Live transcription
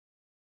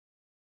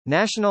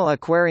National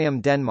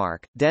Aquarium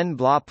Denmark, Den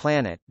Blå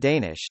Planet,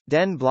 Danish,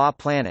 Den Blå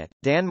Planet,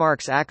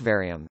 Danmarks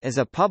Akvarium, is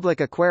a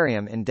public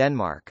aquarium in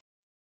Denmark.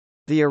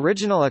 The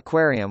original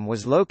aquarium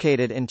was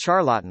located in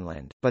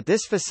Charlottenland, but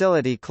this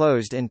facility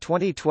closed in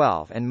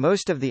 2012 and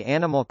most of the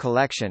animal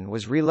collection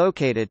was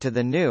relocated to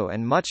the new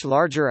and much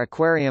larger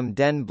Aquarium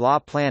Den Blå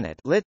Planet,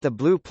 lit. The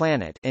Blue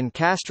Planet, in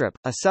Kastrup,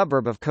 a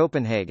suburb of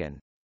Copenhagen.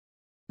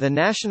 The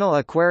National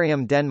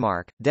Aquarium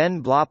Denmark,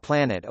 Den Blå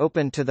Planet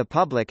opened to the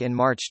public in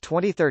March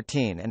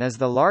 2013 and is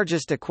the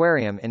largest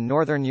aquarium in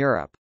Northern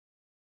Europe.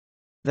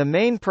 The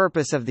main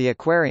purpose of the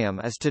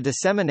aquarium is to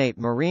disseminate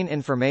marine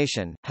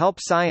information, help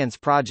science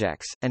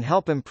projects, and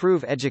help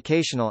improve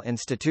educational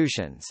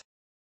institutions.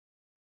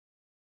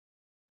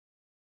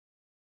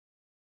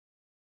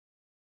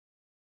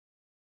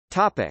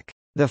 Topic: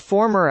 The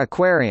former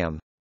aquarium.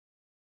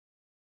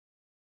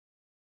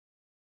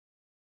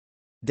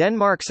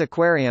 Denmark's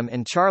aquarium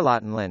in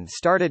Charlottenland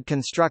started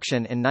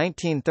construction in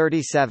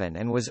 1937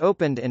 and was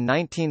opened in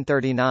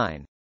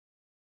 1939.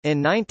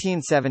 In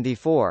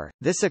 1974,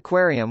 this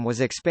aquarium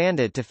was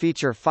expanded to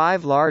feature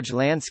 5 large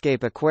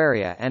landscape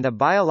aquaria and a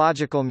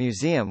biological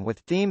museum with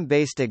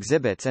theme-based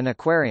exhibits and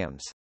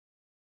aquariums.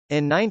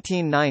 In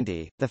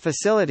 1990, the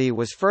facility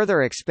was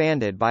further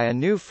expanded by a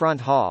new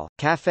front hall,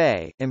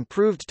 café,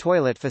 improved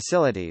toilet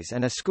facilities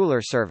and a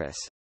schooler service.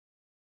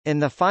 In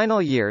the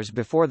final years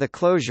before the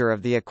closure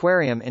of the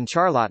aquarium in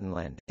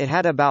Charlottenland, it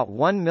had about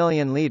 1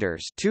 million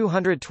liters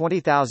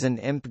 (220,000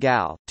 imp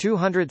gal,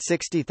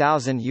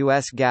 260,000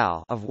 US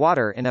gal) of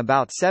water in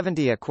about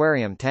 70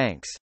 aquarium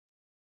tanks.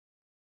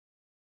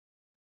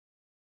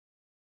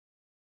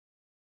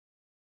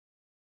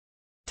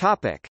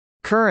 Topic: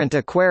 Current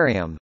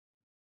aquarium.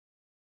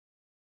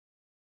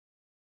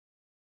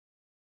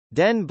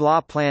 Den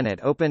Blå Planet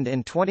opened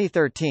in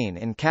 2013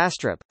 in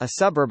Kastrup, a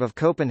suburb of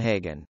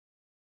Copenhagen.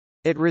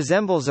 It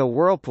resembles a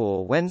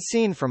whirlpool when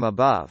seen from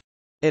above.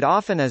 It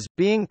often is,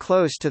 being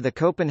close to the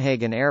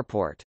Copenhagen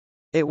airport.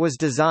 It was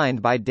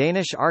designed by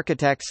Danish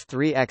architects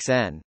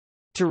 3XN.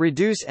 To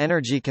reduce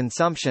energy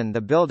consumption,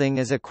 the building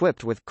is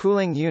equipped with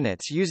cooling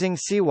units using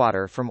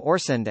seawater from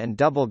Øresund and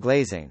double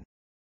glazing.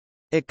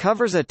 It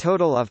covers a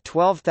total of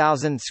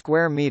 12,000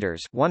 square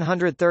meters,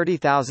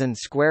 130,000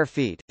 square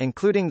feet,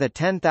 including the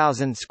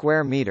 10,000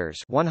 square meters,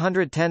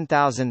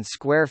 110,000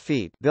 square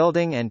feet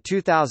building and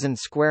 2,000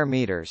 square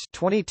meters,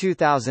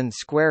 22,000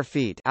 square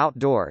feet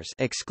outdoors,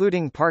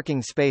 excluding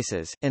parking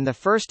spaces. In the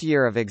first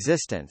year of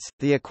existence,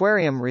 the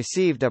aquarium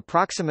received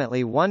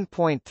approximately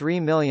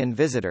 1.3 million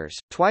visitors,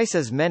 twice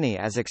as many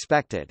as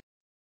expected.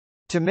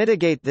 To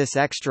mitigate this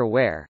extra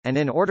wear, and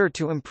in order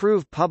to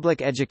improve public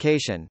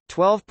education,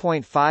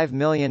 12.5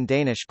 million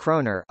Danish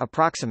kroner,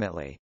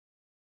 approximately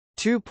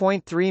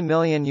 $2.3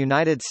 million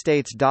United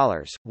States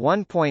dollars,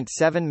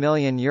 1.7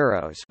 million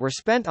euros, were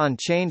spent on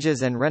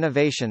changes and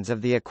renovations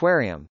of the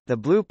aquarium. The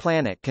Blue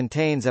Planet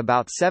contains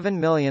about 7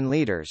 million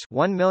liters,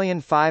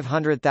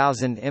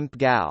 1,500,000 imp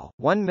gal,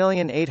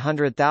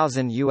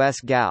 1,800,000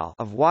 US gal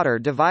of water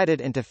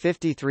divided into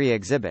 53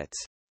 exhibits.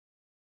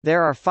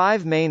 There are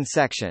 5 main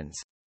sections.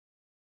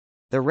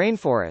 The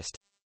rainforest.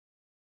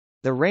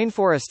 The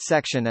rainforest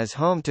section is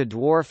home to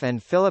dwarf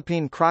and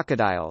Philippine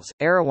crocodiles,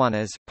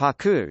 arowanas,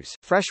 pacus,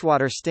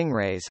 freshwater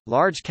stingrays,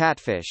 large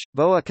catfish,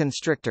 boa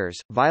constrictors,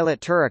 violet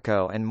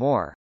turrico and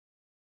more.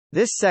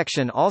 This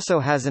section also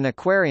has an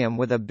aquarium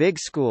with a big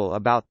school,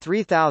 about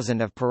 3,000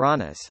 of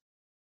piranhas.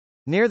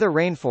 Near the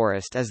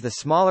rainforest is the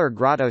smaller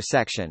grotto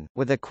section,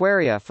 with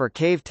aquaria for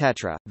cave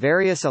tetra,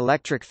 various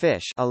electric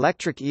fish,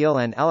 electric eel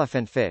and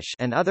elephant fish,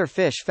 and other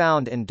fish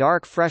found in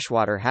dark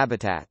freshwater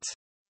habitats.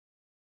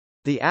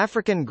 The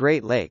African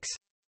Great Lakes.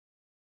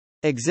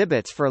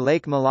 Exhibits for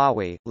Lake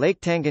Malawi, Lake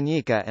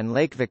Tanganyika and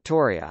Lake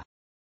Victoria.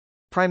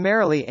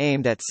 Primarily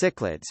aimed at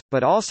cichlids,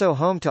 but also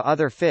home to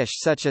other fish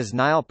such as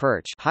Nile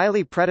perch,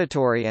 highly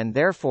predatory and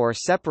therefore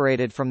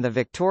separated from the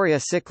Victoria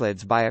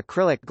cichlids by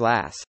acrylic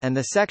glass, and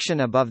the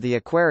section above the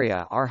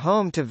aquaria are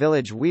home to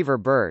village weaver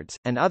birds,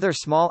 and other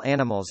small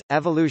animals.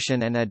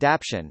 Evolution and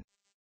adaptation.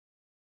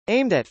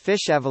 Aimed at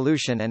fish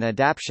evolution and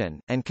adaptation,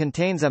 and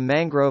contains a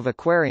mangrove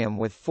aquarium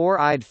with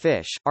 4-eyed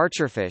fish,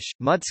 archerfish,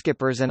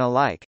 mudskippers and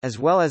alike, as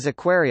well as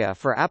aquaria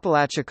for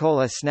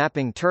Apalachicola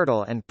snapping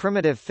turtle and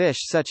primitive fish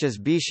such as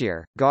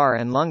bichir, gar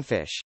and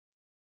lungfish.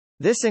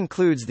 This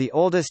includes the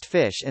oldest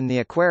fish in the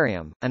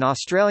aquarium, an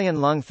Australian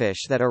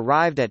lungfish that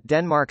arrived at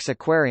Denmark's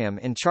aquarium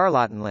in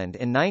Charlottenland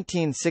in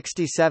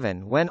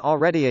 1967 when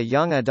already a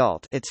young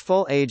adult. Its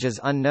full age is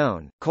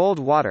unknown. Cold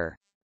water.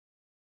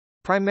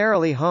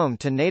 Primarily home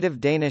to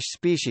native Danish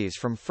species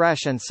from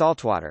fresh and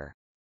saltwater.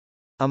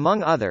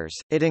 Among others,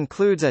 it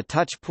includes a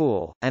touch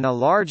pool, and a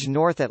large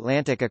North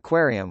Atlantic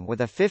aquarium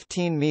with a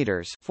 15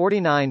 meters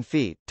 49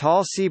 feet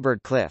tall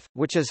seabird cliff,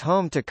 which is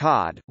home to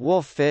cod,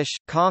 wolffish,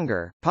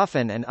 conger,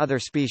 puffin and other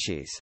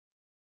species.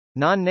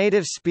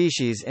 Non-native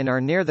species in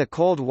or near the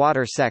cold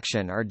water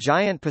section are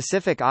giant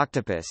Pacific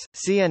octopus,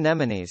 sea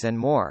anemones and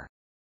more.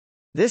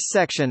 This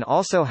section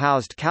also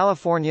housed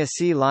California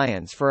sea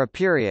lions for a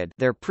period.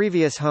 Their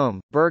previous home,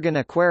 Bergen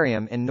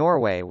Aquarium in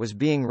Norway, was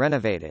being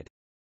renovated.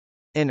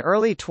 In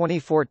early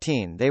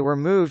 2014 they were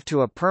moved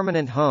to a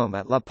permanent home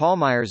at La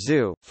Palmyre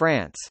Zoo,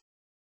 France.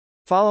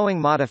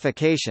 Following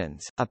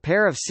modifications, a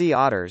pair of sea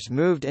otters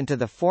moved into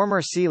the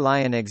former sea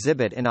lion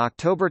exhibit in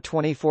October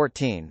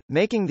 2014,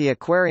 making the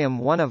aquarium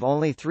one of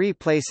only 3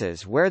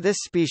 places where this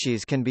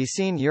species can be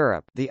seen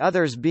Europe, the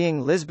others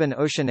being Lisbon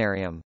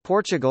Oceanarium,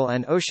 Portugal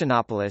and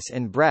Oceanopolis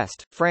in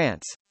Brest,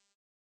 France.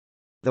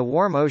 The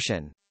Warm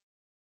Ocean.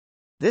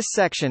 This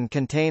section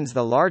contains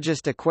the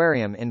largest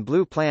aquarium in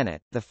Blue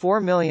Planet, the 4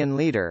 million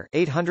litre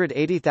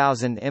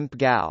 (880,000 imp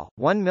gal,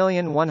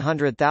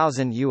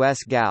 1,100,000 US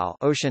gal)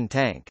 ocean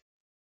tank.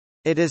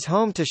 It is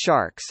home to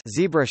sharks,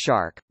 zebra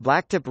shark,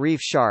 blacktip reef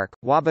shark,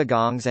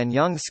 wobbegongs and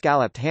young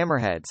scalloped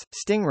hammerheads,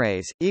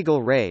 stingrays,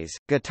 eagle rays,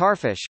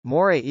 guitarfish,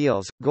 moray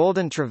eels,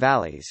 golden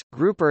trevallies,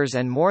 groupers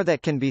and more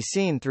that can be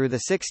seen through the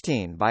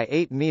 16 by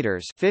 8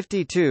 meters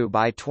 (52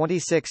 by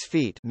 26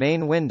 feet)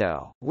 main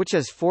window, which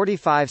is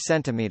 45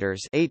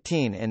 centimeters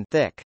 (18 in)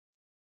 thick.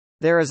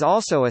 There is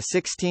also a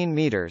 16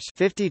 meters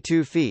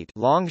 (52 feet)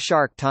 long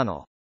shark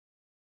tunnel.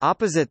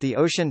 Opposite the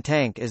ocean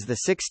tank is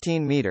the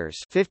 16 meters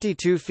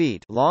 (52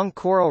 feet) long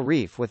coral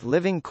reef with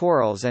living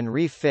corals and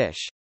reef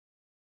fish.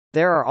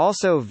 There are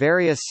also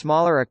various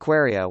smaller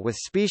aquaria with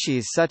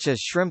species such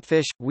as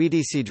shrimpfish,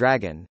 weedy sea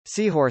dragon,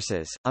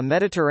 seahorses, a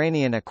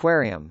Mediterranean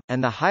aquarium,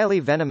 and the highly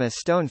venomous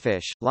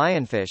stonefish,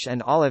 lionfish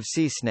and olive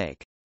sea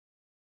snake.